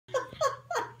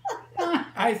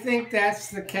I think that's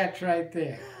the catch right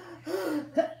there.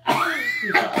 If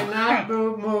you cannot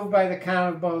move by the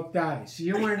count of both dice,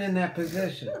 you weren't in that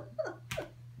position.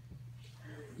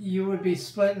 You would be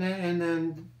splitting it, and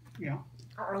then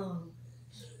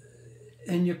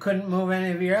and you couldn't move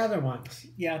any of your other ones.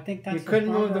 Yeah, I think that's you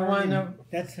couldn't move the one.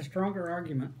 That's the stronger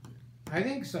argument. I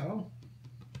think so.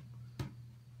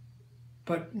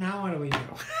 But now what do we do?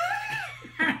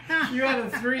 You had a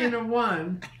 3 and a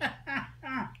 1.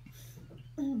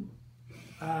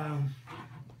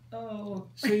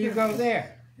 So you go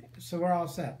there. So we're all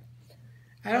set.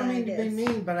 I don't mean to be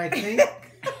mean, but I think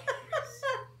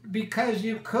because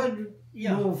you could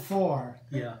move 4.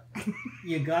 Yeah.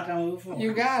 You got to move 4.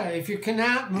 You got it. If you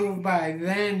cannot move by,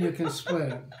 then you can split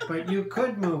it. But you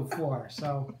could move 4.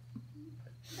 So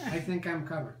I think I'm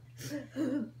covered.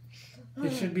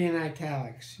 It should be in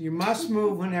italics. You must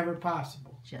move whenever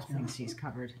possible. Jeff thinks he's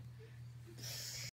covered.